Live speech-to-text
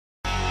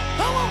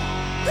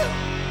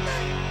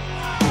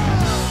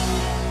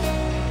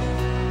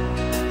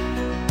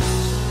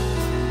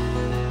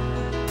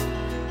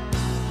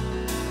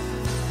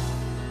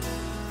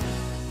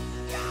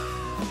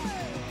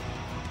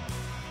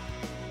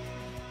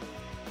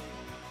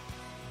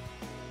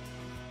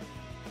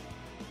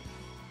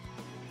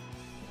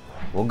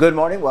Well, good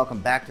morning. Welcome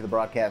back to the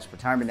Broadcast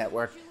Retirement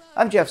Network.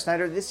 I'm Jeff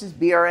Snyder. This is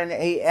BRN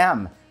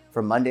AM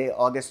for Monday,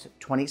 August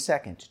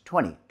 22nd,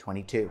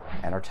 2022.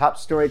 And our top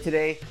story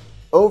today,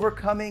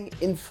 overcoming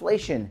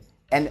inflation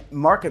and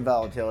market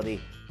volatility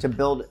to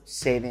build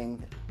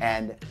savings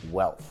and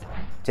wealth.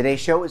 Today's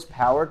show is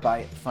powered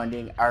by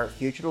Funding Our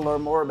Future. To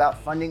learn more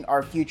about Funding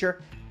Our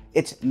Future,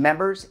 its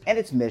members, and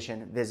its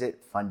mission,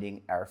 visit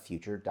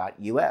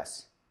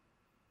fundingourfuture.us.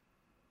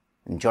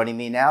 And joining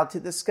me now to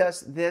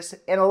discuss this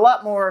and a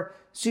lot more,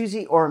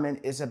 Susie Orman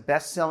is a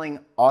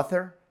best-selling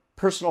author,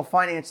 personal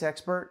finance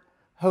expert,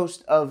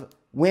 host of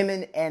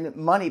Women and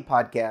Money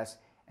podcast,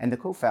 and the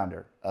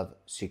co-founder of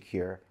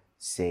Secure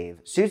Save.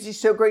 Susie,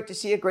 so great to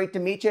see you. Great to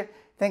meet you.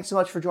 Thanks so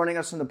much for joining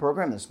us on the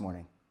program this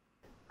morning.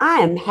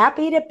 I am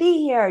happy to be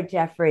here,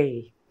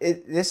 Jeffrey.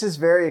 This is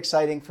very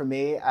exciting for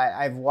me.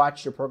 I've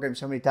watched your program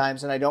so many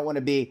times, and I don't want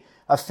to be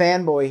a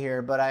fanboy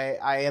here, but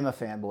I am a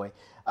fanboy.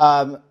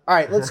 All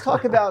right, let's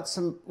talk about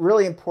some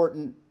really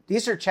important,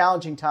 these are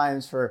challenging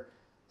times for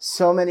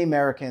so many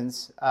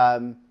Americans.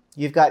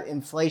 You've got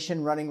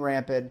inflation running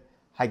rampant,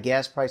 high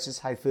gas prices,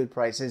 high food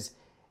prices.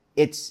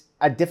 It's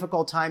a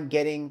difficult time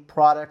getting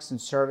products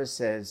and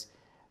services.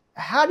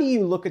 How do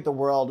you look at the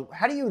world?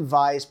 How do you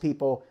advise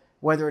people,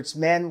 whether it's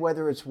men,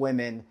 whether it's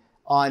women,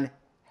 on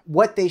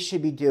what they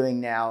should be doing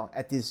now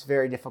at this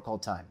very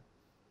difficult time?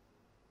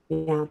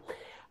 Yeah.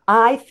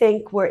 I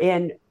think we're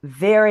in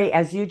very,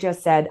 as you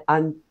just said,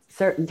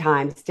 uncertain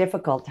times,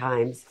 difficult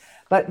times,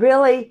 but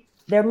really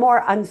they're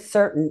more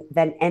uncertain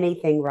than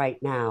anything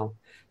right now.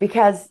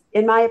 Because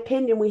in my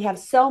opinion, we have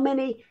so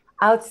many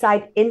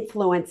outside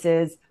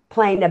influences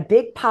playing a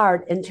big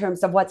part in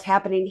terms of what's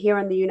happening here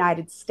in the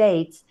United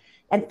States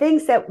and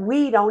things that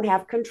we don't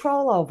have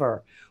control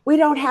over. We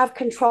don't have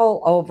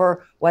control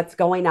over what's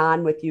going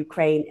on with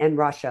Ukraine and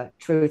Russia,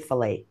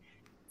 truthfully.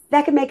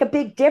 That can make a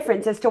big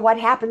difference as to what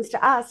happens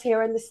to us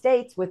here in the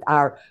States with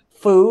our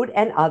food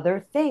and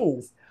other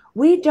things.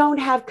 We don't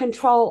have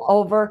control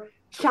over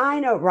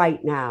China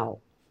right now.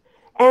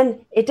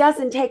 And it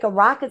doesn't take a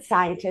rocket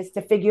scientist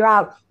to figure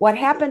out what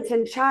happens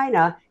in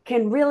China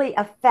can really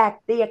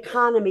affect the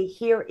economy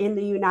here in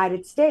the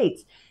United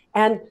States.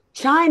 And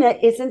China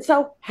isn't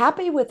so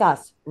happy with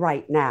us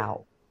right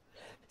now.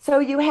 So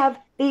you have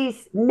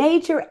these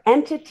major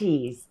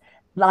entities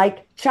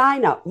like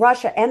China,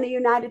 Russia, and the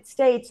United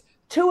States,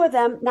 two of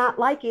them not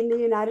liking the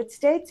United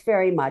States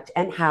very much.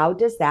 And how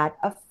does that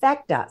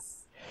affect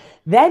us?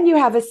 Then you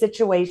have a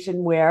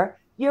situation where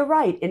you're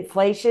right,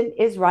 inflation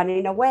is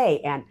running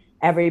away and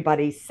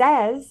everybody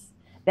says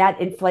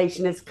that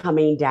inflation is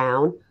coming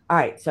down. All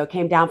right, so it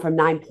came down from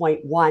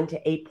 9.1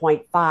 to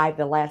 8.5,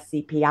 the last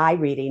CPI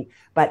reading,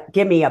 but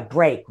give me a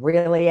break.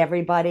 Really,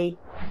 everybody?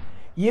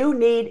 You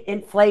need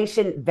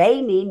inflation.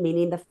 They need,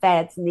 meaning the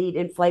feds need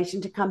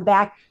inflation to come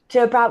back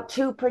to about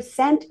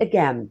 2%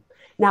 again.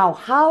 Now,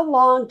 how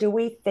long do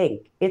we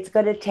think it's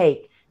going to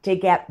take to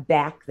get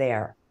back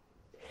there?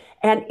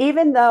 And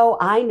even though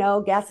I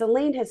know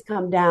gasoline has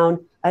come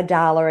down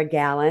 $1 a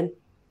gallon,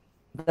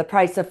 the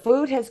price of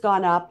food has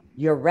gone up,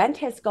 your rent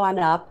has gone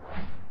up,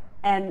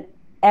 and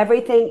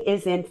everything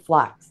is in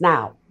flux.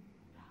 Now,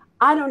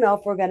 I don't know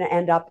if we're going to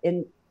end up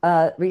in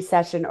a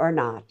recession or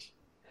not.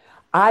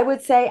 I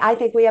would say I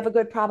think we have a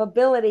good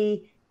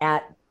probability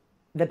at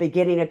the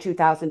beginning of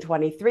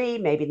 2023,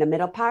 maybe the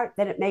middle part,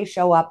 that it may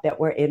show up that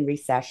we're in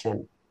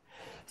recession.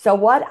 So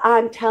what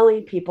I'm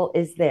telling people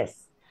is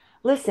this.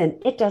 Listen,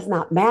 it does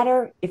not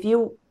matter if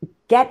you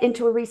get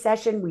into a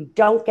recession, we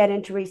don't get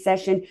into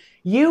recession.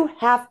 You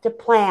have to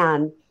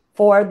plan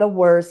for the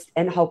worst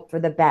and hope for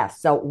the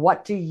best. So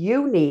what do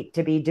you need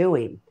to be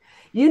doing?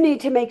 You need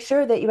to make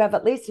sure that you have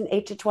at least an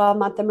 8 to 12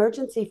 month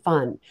emergency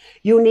fund.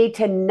 You need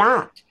to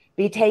not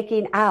be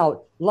taking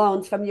out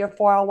loans from your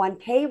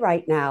 401k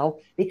right now,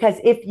 because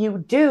if you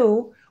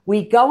do,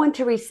 we go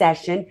into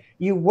recession,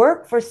 you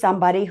work for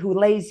somebody who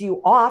lays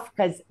you off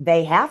because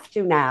they have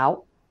to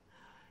now.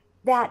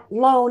 That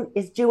loan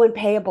is due and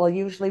payable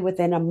usually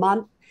within a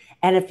month.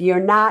 And if you're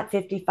not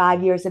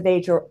 55 years of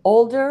age or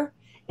older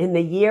in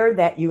the year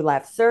that you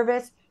left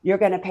service, you're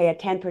going to pay a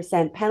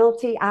 10%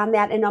 penalty on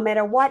that. And no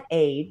matter what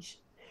age,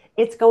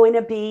 it's going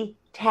to be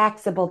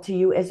taxable to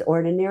you as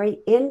ordinary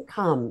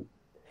income.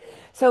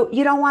 So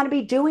you don't want to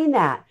be doing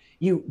that.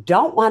 You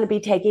don't want to be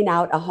taking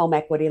out a home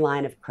equity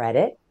line of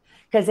credit,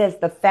 because as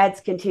the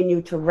feds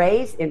continue to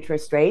raise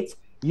interest rates,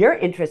 your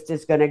interest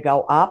is going to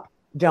go up.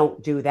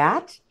 Don't do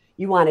that.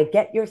 You want to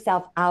get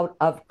yourself out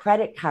of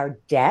credit card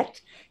debt,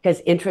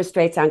 because interest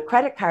rates on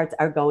credit cards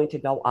are going to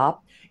go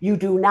up. You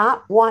do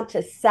not want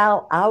to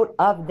sell out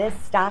of this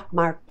stock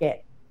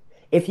market.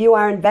 If you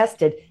are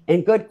invested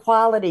in good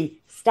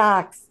quality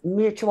stocks,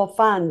 mutual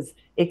funds,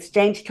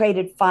 exchange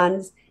traded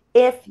funds,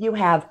 if you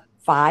have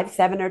 5,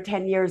 7, or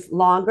 10 years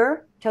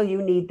longer till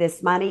you need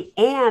this money.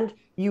 And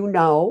you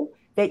know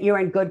that you're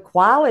in good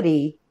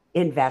quality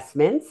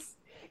investments.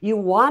 You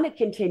want to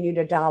continue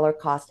to dollar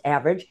cost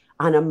average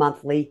on a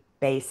monthly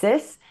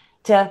basis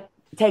to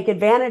take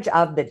advantage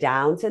of the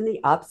downs and the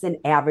ups and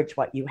average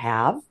what you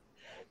have,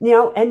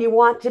 and you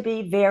want to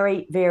be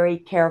very, very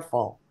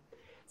careful.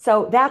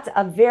 So that's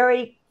a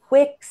very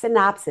quick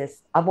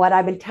synopsis of what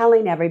I've been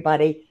telling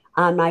everybody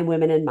on my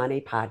Women in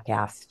Money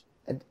podcast.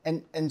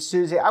 And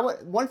Susie,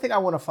 one thing I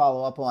want to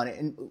follow up on,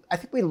 and I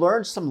think we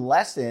learned some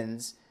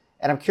lessons,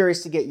 and I'm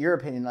curious to get your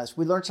opinion on this.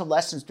 We learned some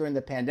lessons during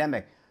the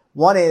pandemic.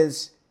 One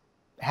is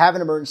have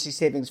an emergency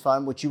savings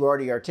fund, which you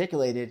already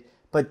articulated.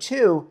 But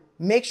two,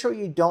 make sure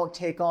you don't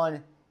take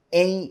on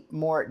any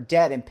more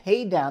debt and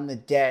pay down the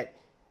debt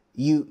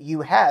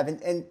you have.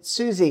 And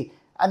Susie,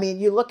 I mean,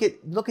 you look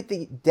at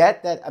the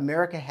debt that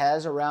America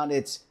has around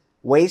its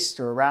waist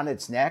or around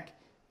its neck.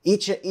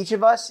 Each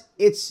of us,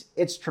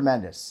 it's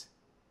tremendous.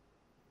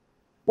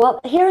 Well,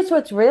 here's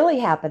what's really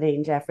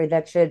happening, Jeffrey,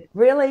 that should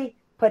really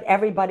put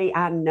everybody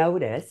on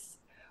notice,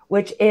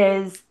 which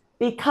is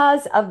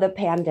because of the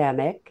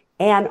pandemic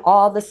and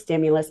all the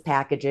stimulus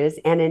packages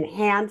and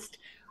enhanced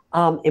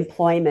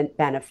unemployment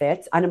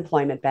benefits,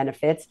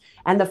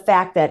 and the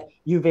fact that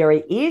you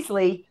very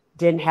easily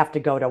didn't have to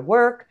go to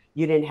work,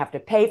 you didn't have to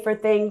pay for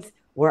things.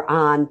 We're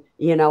on,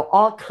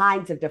 all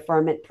kinds of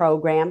deferment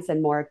programs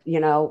and more,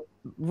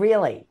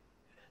 really.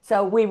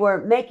 So we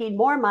were making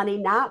more money,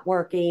 not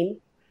working,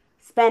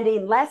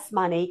 spending less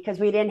money because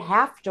we didn't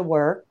have to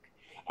work,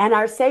 and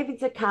our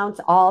savings accounts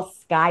all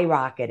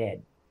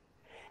skyrocketed.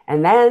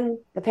 And then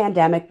the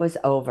pandemic was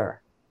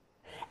over,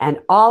 and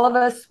all of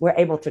us were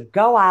able to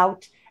go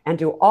out and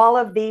do all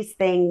of these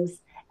things.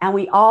 And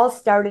we all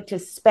started to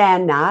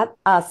spend, not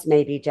us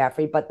maybe,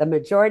 Jeffrey, but the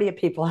majority of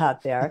people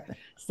out there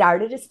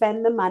started to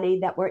spend the money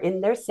that were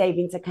in their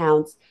savings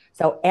accounts.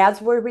 So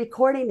as we're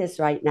recording this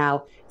right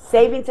now,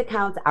 savings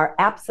accounts are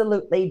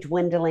absolutely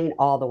dwindling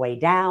all the way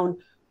down.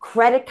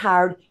 Credit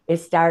card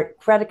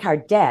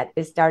debt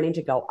is starting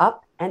to go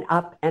up and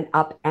up and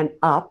up and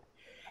up.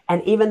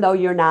 And even though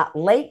you're not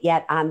late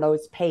yet on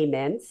those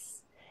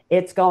payments,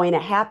 it's going to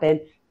happen.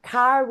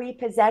 Car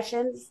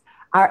repossessions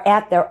are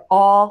at their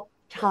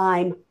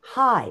all-time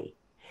high.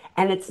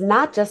 And it's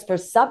not just for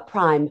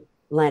subprime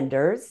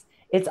lenders.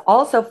 It's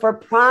also for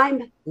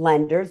prime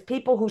lenders,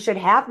 people who should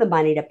have the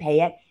money to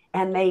pay it,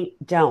 and they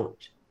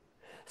don't.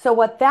 So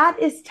what that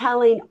is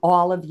telling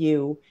all of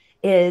you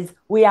is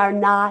we are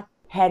not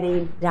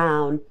heading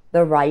down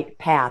the right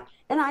path.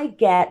 And I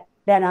get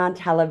that on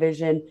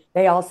television,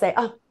 they all say,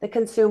 oh, the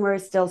consumer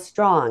is still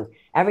strong.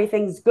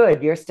 Everything's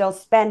good. You're still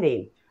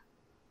spending.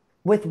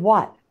 With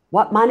what?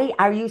 What money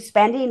are you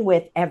spending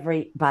with,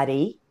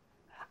 everybody?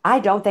 I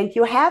don't think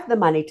you have the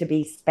money to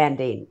be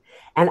spending.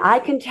 And I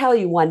can tell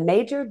you one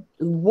major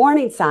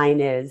warning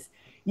sign is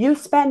you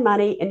spend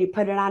money and you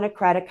put it on a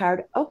credit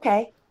card.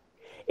 Okay.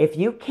 If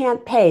you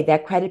can't pay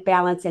that credit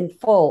balance in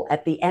full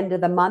at the end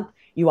of the month,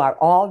 you are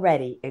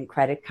already in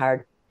credit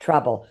card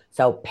trouble.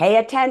 So pay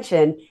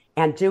attention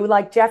and do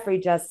like Jeffrey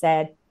just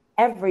said.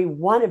 Every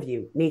one of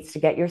you needs to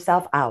get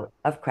yourself out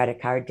of credit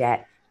card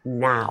debt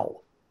now.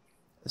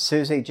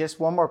 Susie, just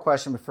one more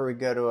question before we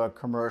go to a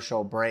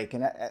commercial break.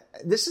 And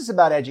this is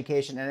about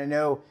education. And I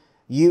know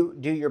you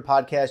do your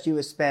podcast. You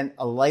have spent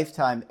a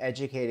lifetime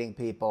educating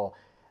people.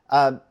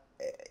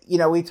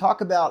 We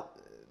talk about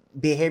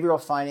behavioral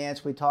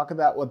finance. We talk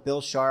about what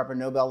Bill Sharp, a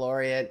Nobel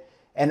laureate,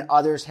 and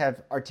others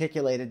have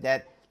articulated,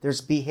 that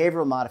there's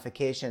behavioral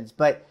modifications.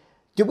 But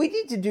do we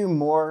need to do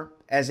more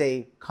as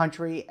a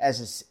country,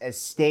 as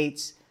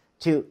states,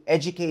 to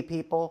educate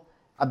people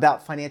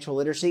about financial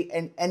literacy?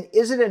 And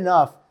is it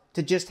enough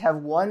to just have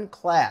one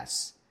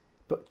class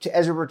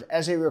as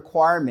a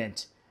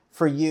requirement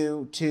for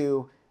you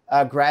to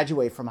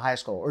graduate from high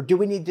school? Or do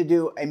we need to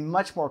do a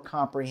much more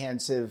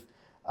comprehensive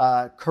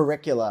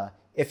curricula,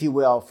 if you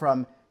will,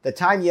 from the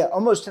time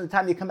almost to the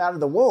time you come out of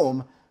the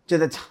womb to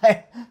the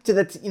time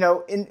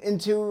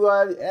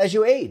as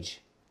you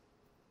age?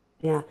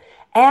 Yeah.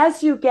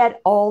 As you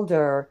get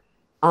older,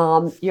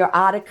 you're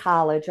out of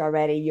college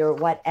already, you're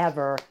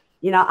whatever.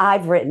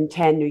 I've written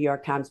 10 New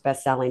York Times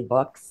bestselling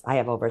books. I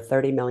have over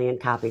 30 million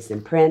copies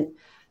in print.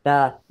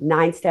 The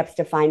 9 Steps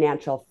to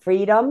Financial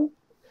Freedom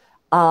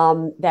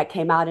that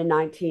came out in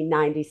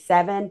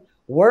 1997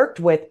 worked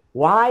with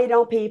why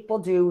don't people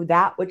do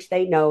that which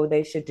they know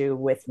they should do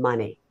with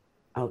money?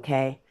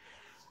 Okay.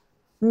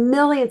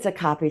 Millions of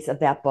copies of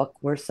that book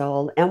were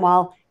sold. And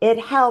while it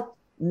helped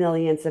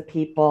millions of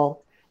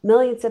people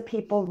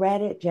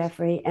read it,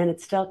 Jeffrey, and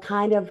it still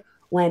kind of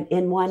went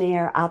in one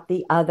ear, out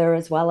the other,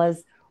 as well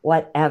as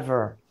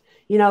whatever.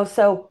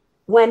 So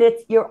when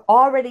you're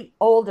already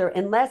older,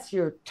 unless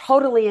you're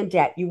totally in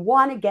debt, you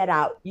want to get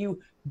out,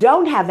 you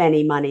don't have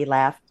any money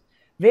left,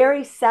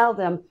 very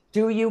seldom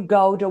do you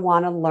go to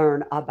want to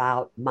learn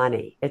about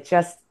money. It's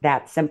just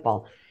that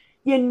simple.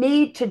 You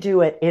need to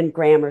do it in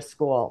grammar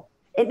school.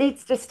 It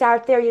needs to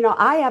start there.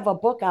 I have a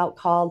book out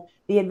called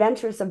The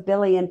Adventures of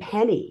Billy and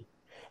Penny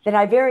that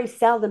I very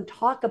seldom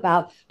talk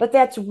about, but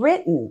that's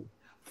written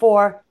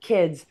for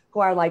kids who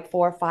are like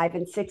 4, 5,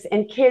 and 6,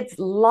 and kids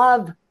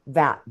love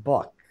that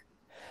book.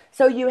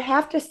 So you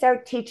have to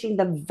start teaching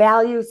the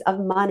values of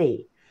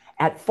money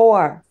at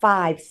 4,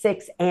 5,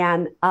 6,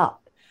 and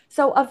up.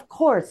 So of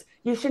course,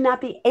 you should not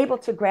be able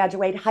to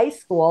graduate high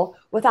school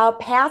without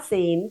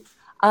passing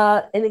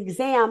an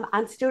exam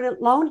on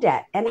student loan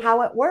debt and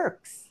how it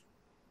works.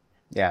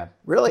 Yeah,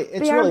 really,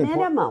 it's bare really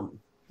minimum. Important.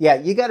 Yeah,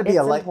 you got to be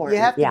you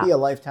have to be a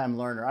lifetime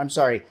learner. I'm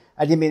sorry,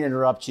 I didn't mean to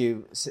interrupt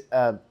you,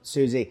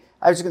 Susie.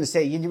 I was going to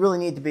say you really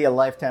need to be a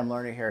lifetime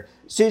learner here,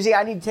 Susie.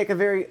 I need to take a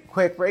very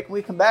quick break. When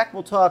we come back,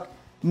 we'll talk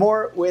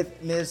more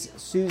with Ms.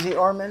 Susie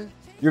Orman.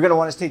 You're going to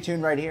want to stay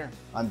tuned right here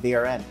on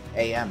BRN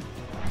AM.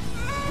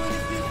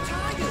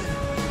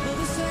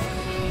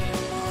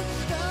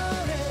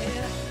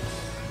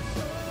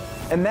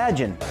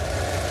 Imagine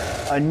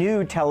a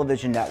new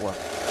television network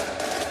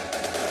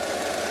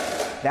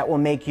that will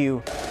make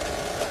you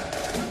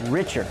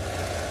richer,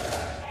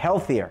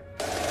 healthier,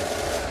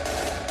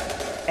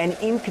 and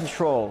in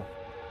control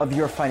of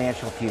your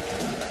financial future.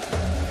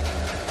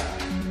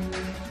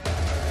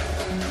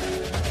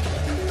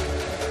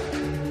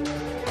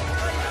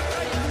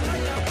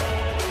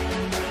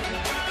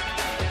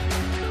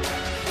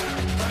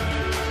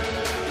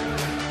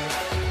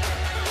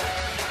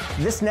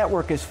 This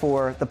network is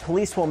for the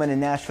policewoman in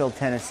Nashville,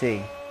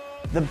 Tennessee,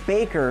 the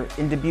baker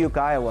in Dubuque,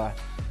 Iowa,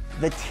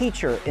 the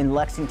teacher in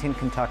Lexington,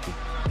 Kentucky.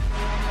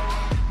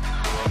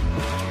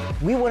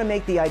 We want to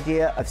make the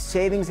idea of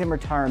savings and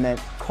retirement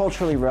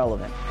culturally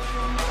relevant.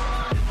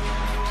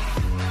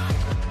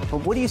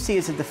 But what do you see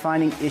as a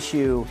defining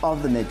issue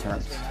of the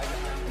midterms,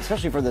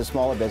 especially for the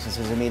smaller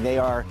businesses? I mean, they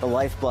are the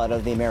lifeblood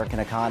of the American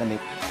economy.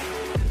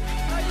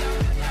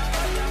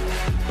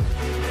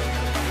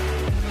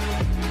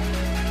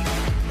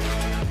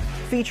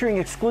 Featuring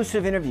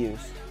exclusive interviews,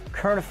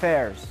 current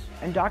affairs,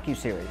 and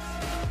docuseries.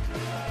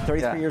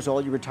 33 years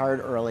old, you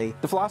retired early.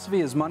 The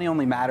philosophy is money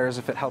only matters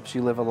if it helps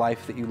you live a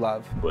life that you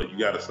love. But you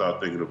got to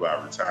start thinking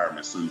about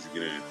retirement as soon as you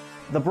get in.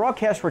 The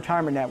Broadcast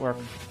Retirement Network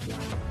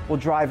will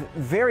drive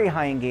very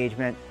high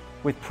engagement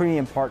with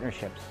premium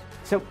partnerships.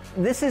 So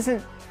this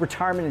isn't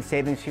retirement and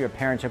savings for your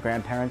parents or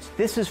grandparents.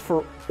 This is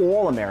for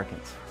all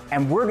Americans.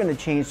 And we're going to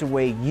change the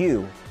way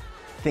you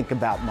think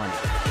about money.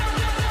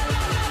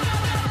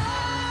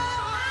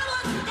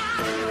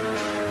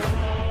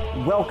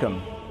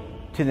 Welcome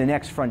to the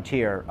next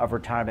frontier of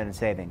retirement and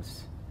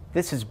savings.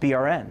 This is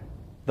BRN,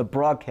 the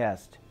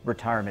Broadcast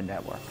Retirement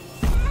Network.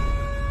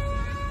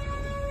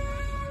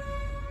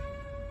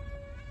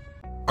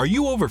 Are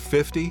you over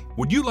 50?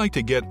 Would you like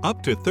to get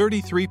up to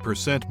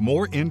 33%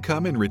 more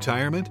income in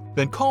retirement?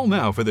 Then call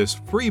now for this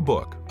free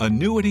book,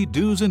 Annuity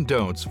Do's and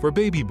Don'ts for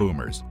Baby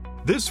Boomers.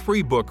 This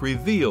free book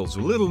reveals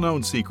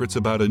little-known secrets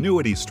about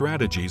annuity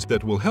strategies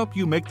that will help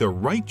you make the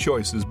right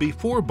choices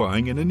before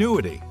buying an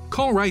annuity.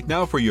 Call right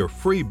now for your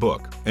free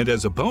book, and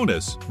as a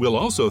bonus, we'll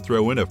also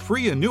throw in a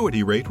free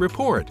annuity rate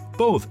report,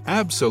 both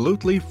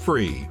absolutely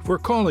free for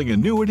calling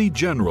Annuity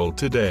General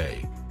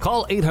today.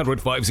 Call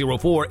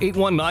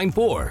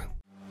 800-504-8194.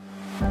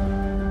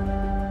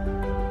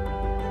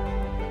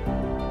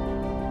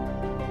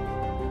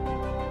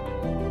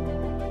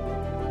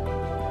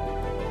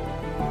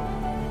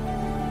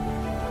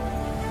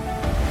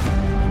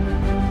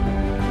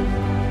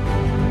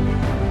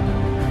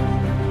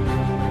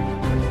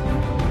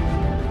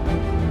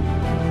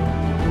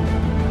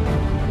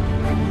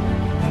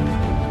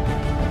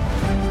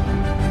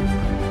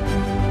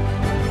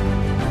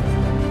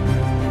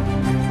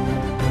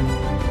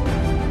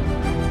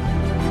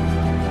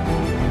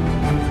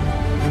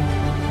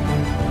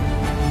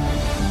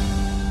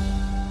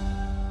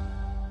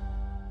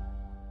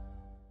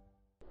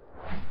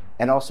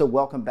 And also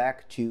welcome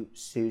back to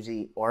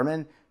Susie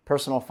Orman,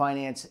 personal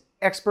finance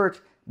expert,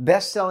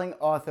 best-selling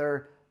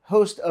author,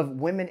 host of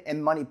Women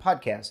and Money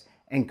podcast,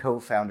 and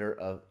co-founder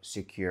of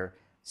Secure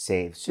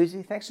Save.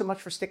 Susie, thanks so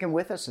much for sticking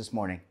with us this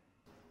morning.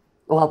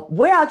 Well,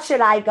 where else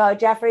should I go,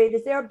 Jeffrey?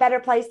 Is there a better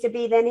place to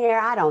be than here?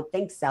 I don't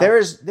think so. There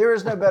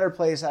is no better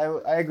place. I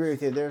agree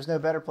with you. There's no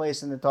better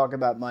place than to talk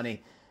about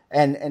money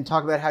and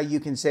talk about how you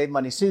can save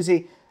money.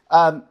 Susie,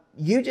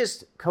 you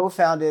just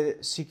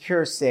co-founded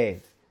Secure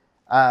Save.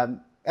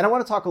 And I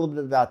want to talk a little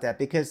bit about that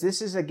because this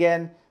is,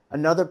 again,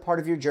 another part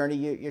of your journey.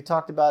 You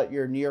talked about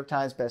your New York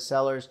Times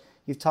bestsellers.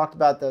 You've talked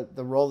about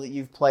the role that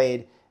you've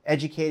played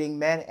educating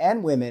men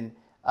and women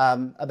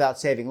about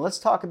saving. Let's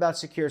talk about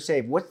Secure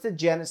Save. What's the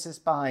genesis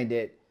behind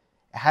it?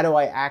 How do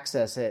I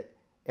access it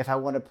if I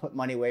want to put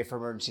money away for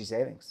emergency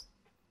savings?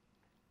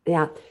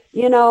 Yeah.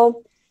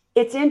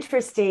 It's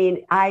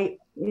interesting.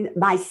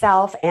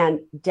 Myself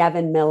and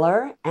Devin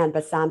Miller and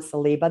Bassam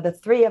Saliba, the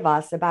three of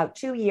us about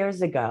 2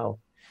 years ago,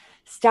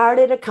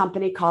 started a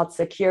company called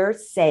Secure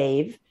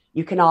Save.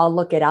 You can all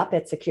look it up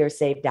at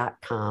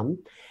securesave.com.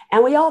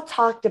 And we all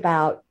talked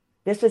about,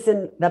 this was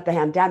in the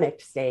pandemic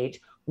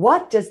stage,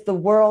 what does the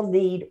world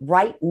need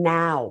right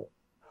now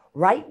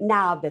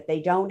that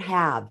they don't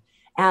have?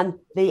 And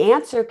the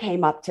answer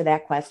came up to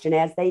that question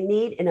as they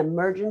need an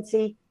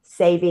emergency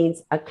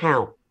savings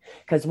account.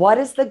 Because what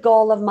is the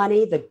goal of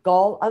money? The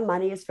goal of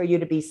money is for you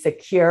to be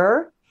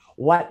secure.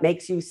 What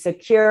makes you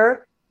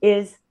secure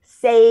is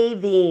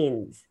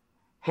savings.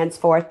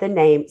 Henceforth, the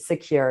name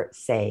Secure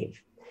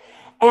Save.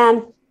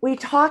 And we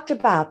talked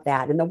about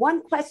that. And the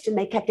one question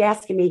they kept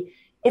asking me,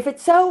 if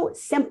it's so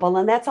simple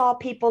and that's all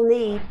people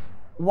need,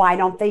 why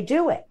don't they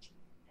do it?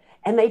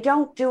 And they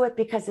don't do it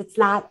because it's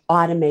not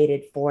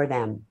automated for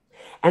them.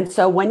 And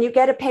so when you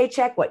get a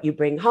paycheck, what you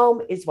bring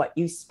home is what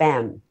you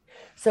spend.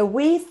 So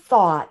we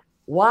thought,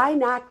 why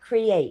not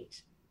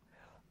create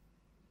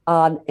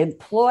an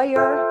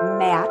employer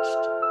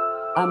matched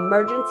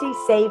emergency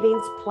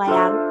savings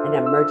plan, an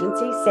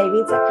emergency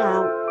savings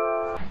account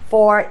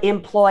for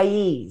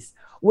employees,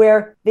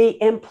 where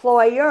the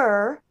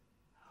employer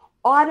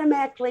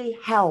automatically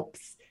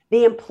helps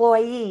the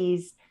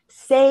employees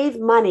save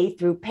money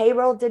through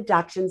payroll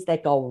deductions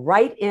that go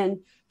right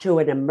into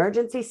an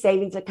emergency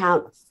savings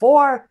account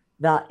for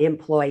the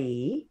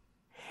employee,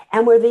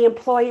 and where the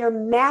employer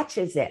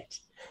matches it.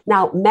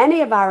 Now,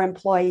 many of our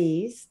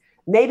employees,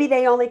 maybe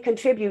they only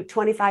contribute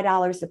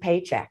 $25 a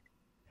paycheck.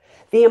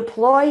 The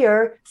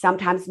employer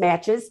sometimes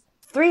matches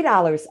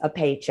 $3 a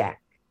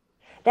paycheck.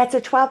 That's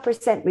a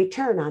 12%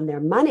 return on their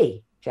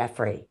money,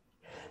 Jeffrey.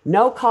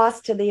 No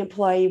cost to the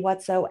employee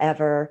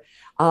whatsoever.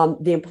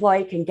 The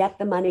employee can get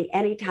the money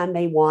anytime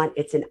they want.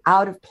 It's an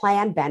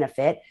out-of-plan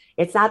benefit.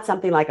 It's not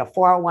something like a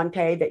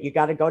 401k that you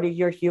got to go to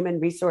your human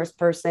resource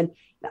person.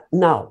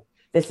 No,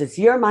 this is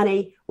your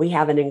money. We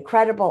have an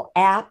incredible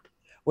app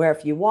where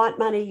if you want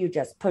money, you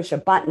just push a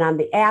button on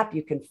the app.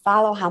 You can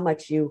follow how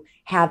much you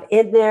have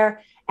in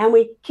there. And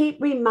we keep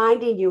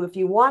reminding you, if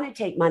you want to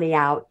take money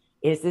out,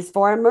 is this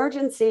for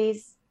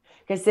emergencies?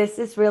 Because this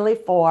is really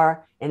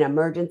for an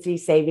emergency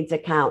savings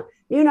account.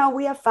 You know,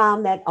 we have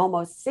found that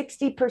almost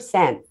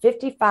 60%,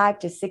 55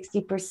 to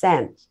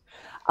 60%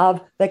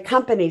 of the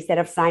companies that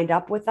have signed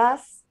up with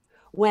us,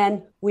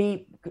 when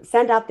we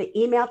send out the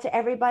email to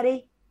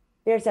everybody,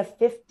 there's a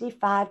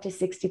 55 to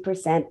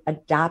 60%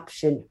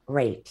 adoption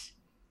rate.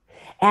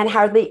 And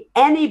hardly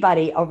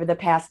anybody over the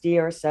past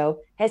year or so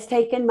has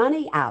taken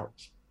money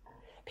out.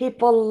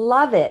 People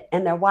love it,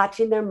 and they're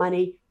watching their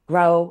money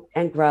grow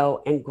and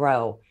grow and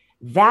grow.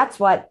 That's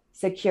what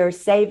Secure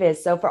Save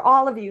is. So for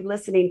all of you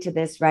listening to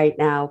this right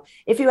now,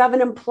 if you have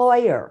an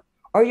employer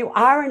or you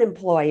are an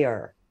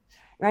employer,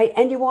 right,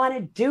 and you want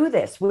to do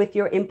this with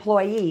your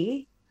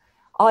employee,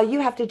 all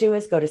you have to do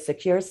is go to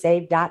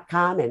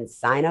securesave.com and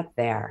sign up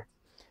there.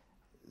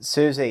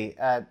 Susie,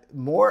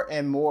 more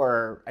and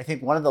more, I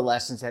think one of the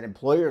lessons that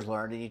employers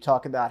learned, and you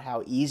talk about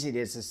how easy it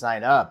is to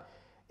sign up,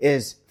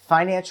 is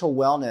financial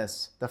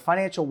wellness. The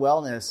financial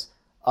wellness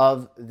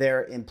of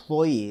their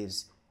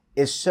employees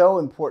is so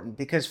important,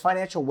 because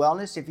financial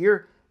wellness, if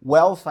you're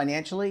well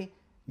financially,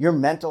 your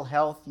mental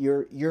health,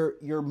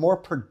 you're more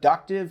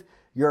productive,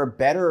 you're a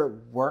better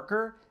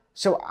worker.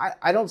 So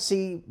I don't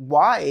see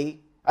why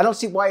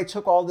it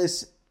took all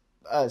these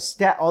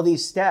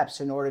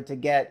steps in order to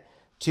get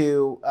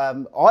to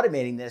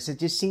automating this. It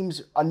just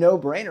seems a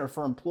no-brainer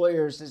for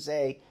employers to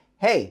say,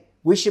 hey,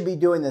 we should be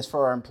doing this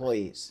for our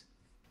employees.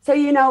 So,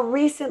 you know,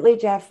 recently,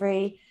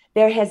 Jeffrey,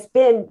 there has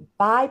been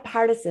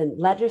bipartisan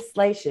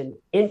legislation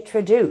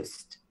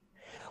introduced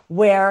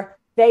where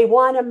they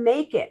want to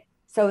make it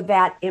so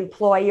that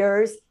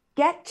employers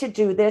get to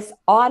do this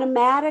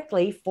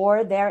automatically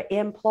for their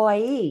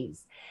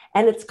employees.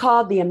 And it's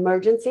called the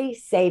Emergency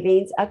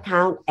Savings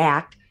Account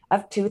Act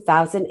of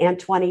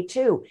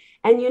 2022.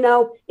 And, you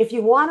know, if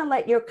you want to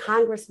let your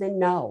congressman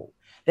know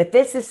that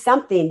this is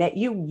something that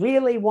you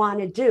really want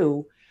to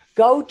do,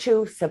 go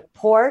to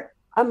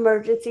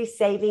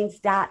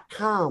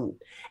supportemergencysavings.com.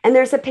 And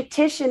there's a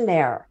petition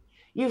there.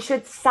 You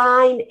should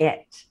sign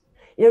it.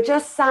 You know,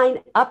 just sign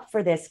up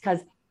for this, because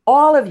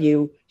all of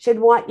you should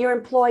want your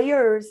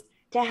employers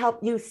to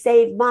help you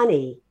save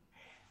money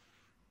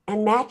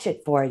and match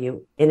it for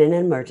you in an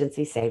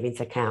emergency savings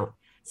account.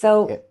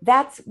 So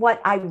that's what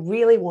I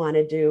really want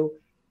to do.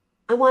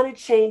 I want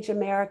to change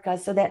America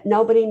so that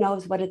nobody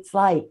knows what it's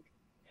like,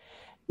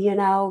 you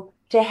know,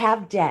 to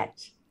have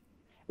debt.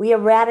 We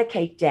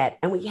eradicate debt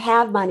and we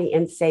have money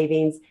in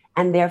savings,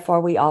 and therefore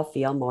we all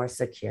feel more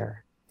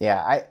secure.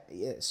 Yeah,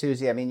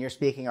 Susie, I mean, you're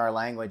speaking our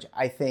language.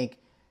 I think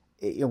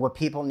what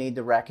people need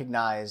to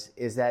recognize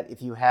is that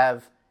if you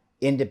have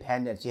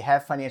independence, you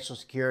have financial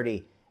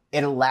security,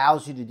 it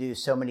allows you to do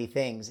so many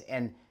things.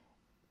 And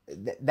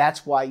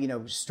that's why, you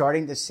know,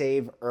 starting to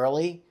save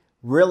early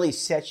really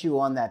sets you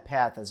on that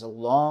path as a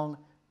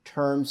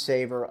long-term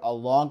saver, a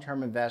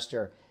long-term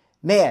investor.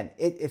 Man,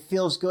 it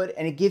feels good,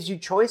 and it gives you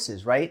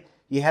choices, right?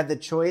 You have the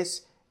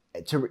choice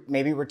to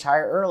maybe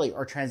retire early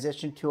or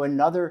transition to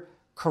another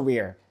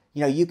career.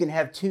 You know, you can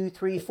have 2,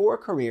 3, 4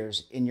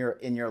 careers in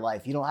your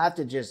life. You don't have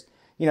to just,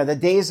 you know, the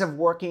days of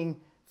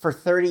working for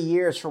 30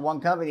 years for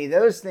one company,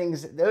 those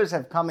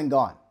have come and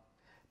gone.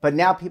 But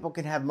now people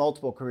can have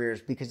multiple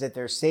careers, because if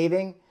they're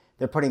saving,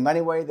 they're putting money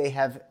away, they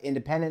have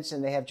independence,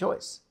 and they have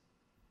choice.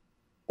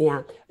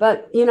 Yeah.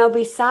 But, you know,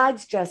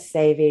 besides just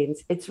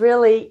savings, it's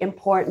really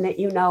important that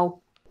you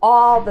know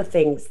all the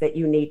things that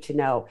you need to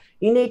know.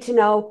 You need to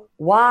know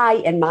why,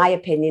 in my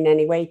opinion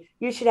anyway,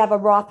 you should have a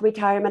Roth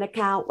retirement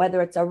account,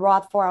 whether it's a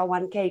Roth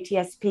 401k,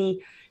 TSP,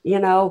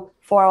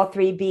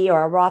 403b,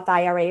 or a Roth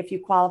IRA if you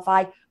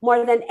qualify,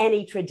 more than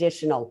any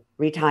traditional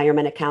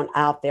retirement account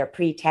out there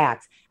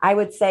pre-tax. I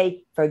would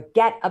say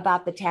forget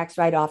about the tax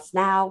write-offs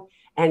now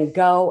and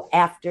go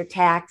after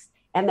tax.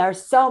 And there are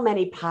so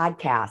many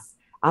podcasts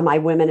on my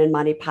Women in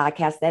Money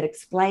podcast that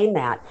explain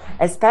that,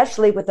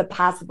 especially with the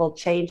possible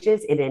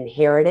changes in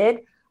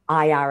inherited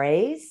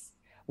IRAs,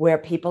 where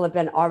people have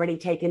been already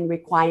taking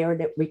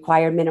required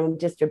minimum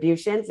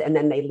distributions and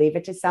then they leave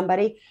it to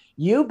somebody.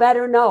 You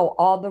better know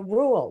all the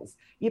rules.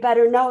 You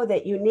better know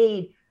that you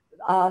need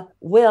a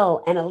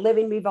will and a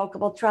living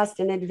revocable trust,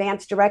 an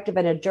advance directive,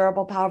 and a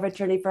durable power of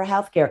attorney for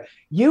healthcare.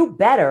 You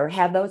better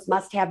have those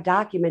must-have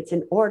documents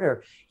in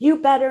order. You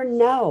better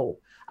know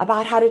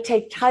about how to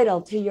take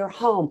title to your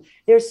home.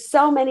 There's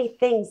so many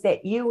things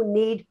that you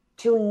need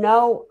to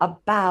know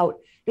about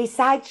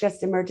besides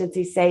just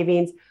emergency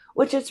savings,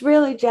 which is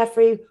really,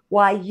 Jeffrey,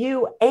 why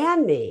you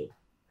and me,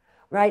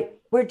 right,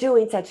 we're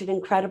doing such an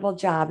incredible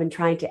job in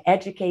trying to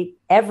educate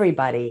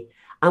everybody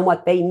on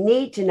what they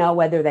need to know,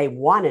 whether they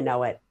want to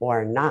know it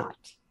or not.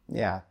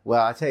 Yeah.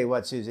 Well, I'll tell you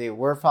what, Susie,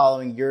 we're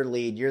following your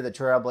lead. You're the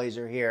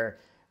trailblazer here.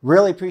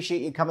 Really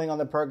appreciate you coming on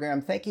the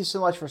program. Thank you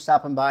so much for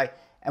stopping by.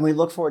 And we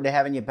look forward to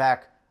having you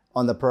back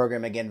on the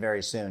program again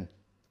very soon.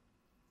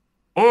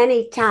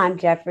 Anytime,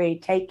 Jeffrey.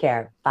 Take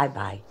care.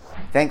 Bye-bye.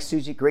 Thanks,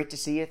 Susie. Great to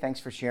see you.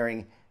 Thanks for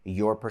sharing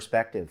your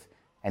perspective.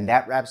 And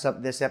that wraps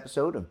up this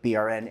episode of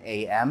BRN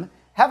AM.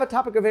 Have a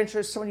topic of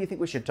interest, someone you think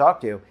we should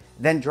talk to,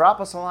 then drop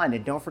us a line.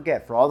 And don't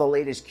forget, for all the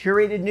latest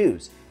curated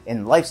news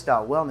in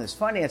lifestyle, wellness,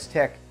 finance,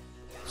 tech,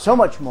 so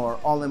much more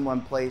all in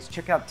one place,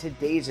 check out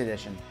today's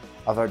edition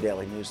of our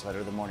daily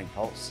newsletter, The Morning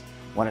Pulse.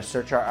 Want to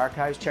search our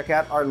archives, check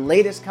out our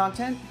latest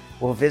content?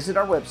 Well, visit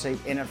our website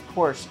and, of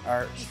course,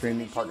 our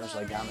streaming partners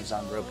like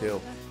Amazon, Roku.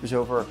 There's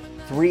over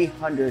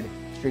 300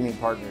 streaming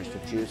partners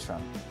to choose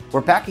from.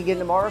 We're back again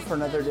tomorrow for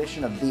another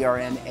edition of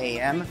BRN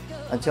AM.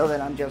 Until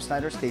then, I'm Joe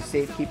Snyder. Stay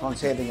safe, keep on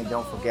saving, and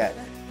don't forget,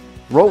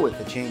 roll with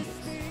the changes.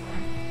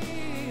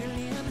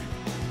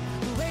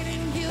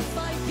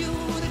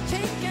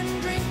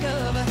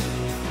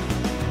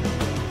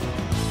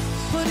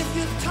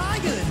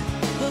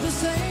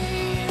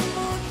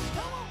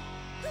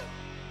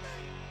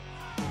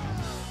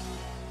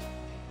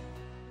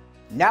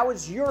 Now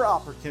is your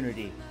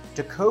opportunity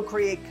to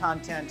co-create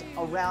content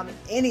around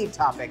any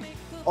topic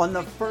on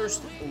the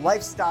first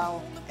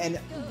lifestyle and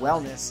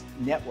wellness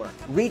network.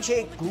 Reach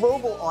a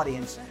global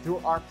audience through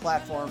our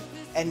platform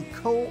and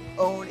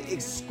co-own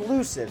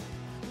exclusive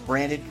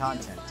branded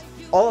content.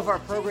 All of our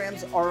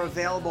programs are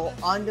available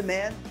on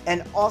demand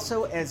and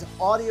also as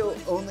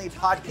audio-only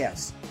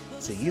podcasts,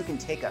 so you can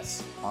take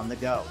us on the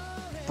go.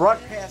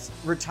 Broadcast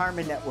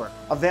Retirement Network,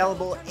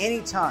 available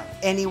anytime,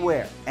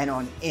 anywhere, and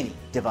on any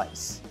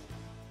device.